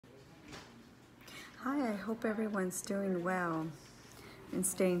Hi, I hope everyone's doing well and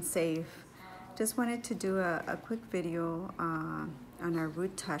staying safe. Just wanted to do a quick video on our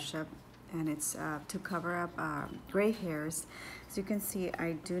root touch-up, and it's to cover up gray hairs. As you can see,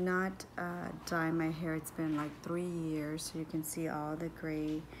 I do not dye my hair. It's been like 3 years, so you can see all the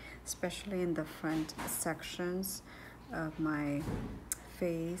gray, especially in the front sections of my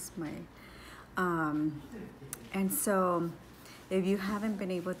face. And so if you haven't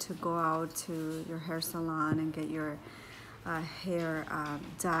been able to go out to your hair salon and get your hair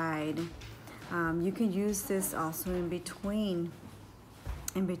dyed, you can use this also in between,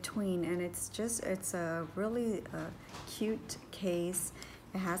 and it's a really cute case.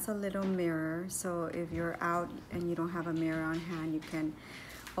 It has a little mirror, so if you're out and you don't have a mirror on hand, you can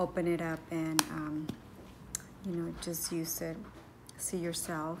open it up and just use it, see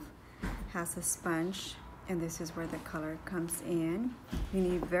yourself. Has a sponge, and this is where the color comes in. You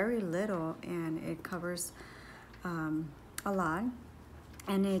need very little, and it covers a lot,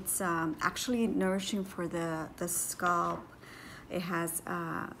 and it's actually nourishing for the scalp. It has,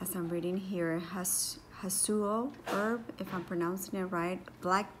 as I'm reading here, Ha-Soo-Oh herb, if I'm pronouncing it right,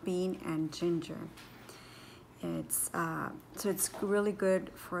 black bean and ginger. It's so it's really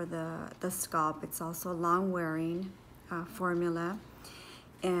good for the scalp. It's also long wearing formula,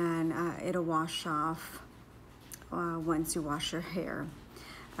 and it'll wash off once you wash your hair.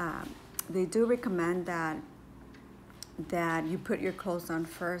 They do recommend that you put your clothes on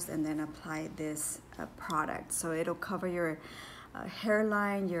first and then apply this product, so it'll cover your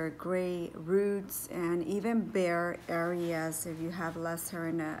hairline, your gray roots, and even bare areas. If you have less hair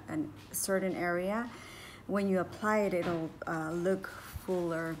in a certain area, when you apply it, it'll look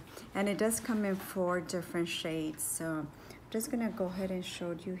fuller. And it does come in 4 different shades, so I'm just gonna go ahead and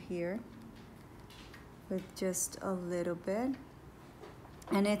show you here with just a little bit.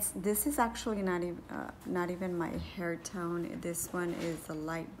 And this is actually not even my hair tone. This one is a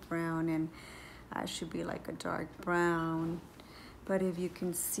light brown, and should be like a dark brown. But if you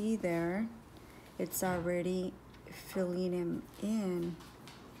can see there, it's already filling him in.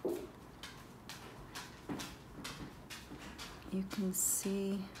 You can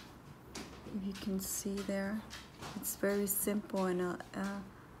see, if you can see there, it's very simple, and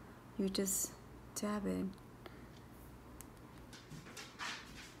you just dab it.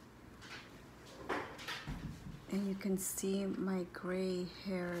 And you can see my gray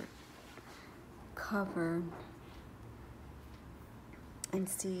hair covered. And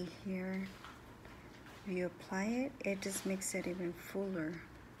see here, if you apply it, it just makes it even fuller.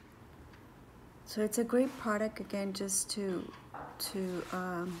 So it's a great product, again, just to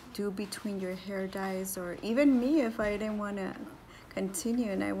do between your hair dyes, or even me, if I didn't want to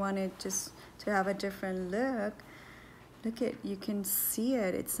continue and I wanted just to have a different look. Look at, you can see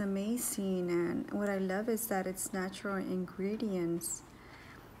it, it's amazing. And what I love is that it's natural ingredients.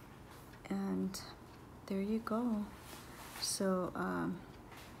 And there you go. So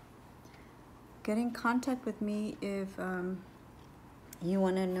get in contact with me if you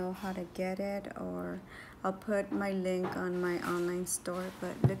want to know how to get it, or I'll put my link on my online store.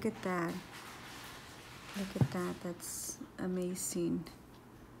 But look at that. Look at that. That's amazing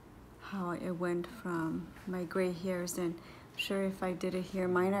how it went from my gray hairs. And I'm sure if I did it here,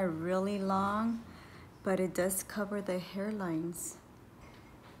 mine are really long, but it does cover the hairlines.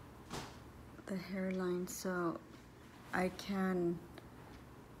 The hairline, so I can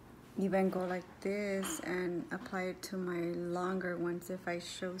even go like this and apply it to my longer ones if I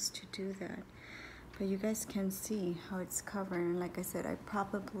chose to do that. But you guys can see how it's covered, and like I said, I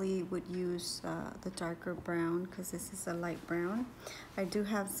probably would use the darker brown, because this is a light brown. I do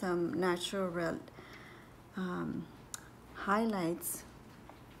have some natural red highlights,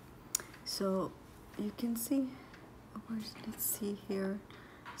 so you can see. Let's see here,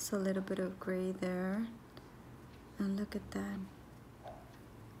 it's a little bit of gray there, and look at that.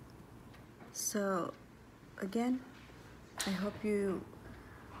 So again, I hope you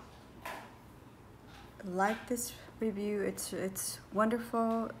like this review. It's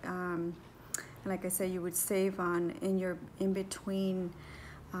wonderful. And like I said, you would save on in between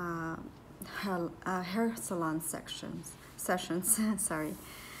hair salon sessions. Sorry.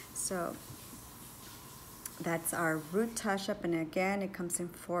 So that's our root touch-up, and again, it comes in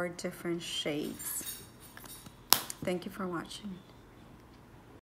 4 different shades. Thank you for watching.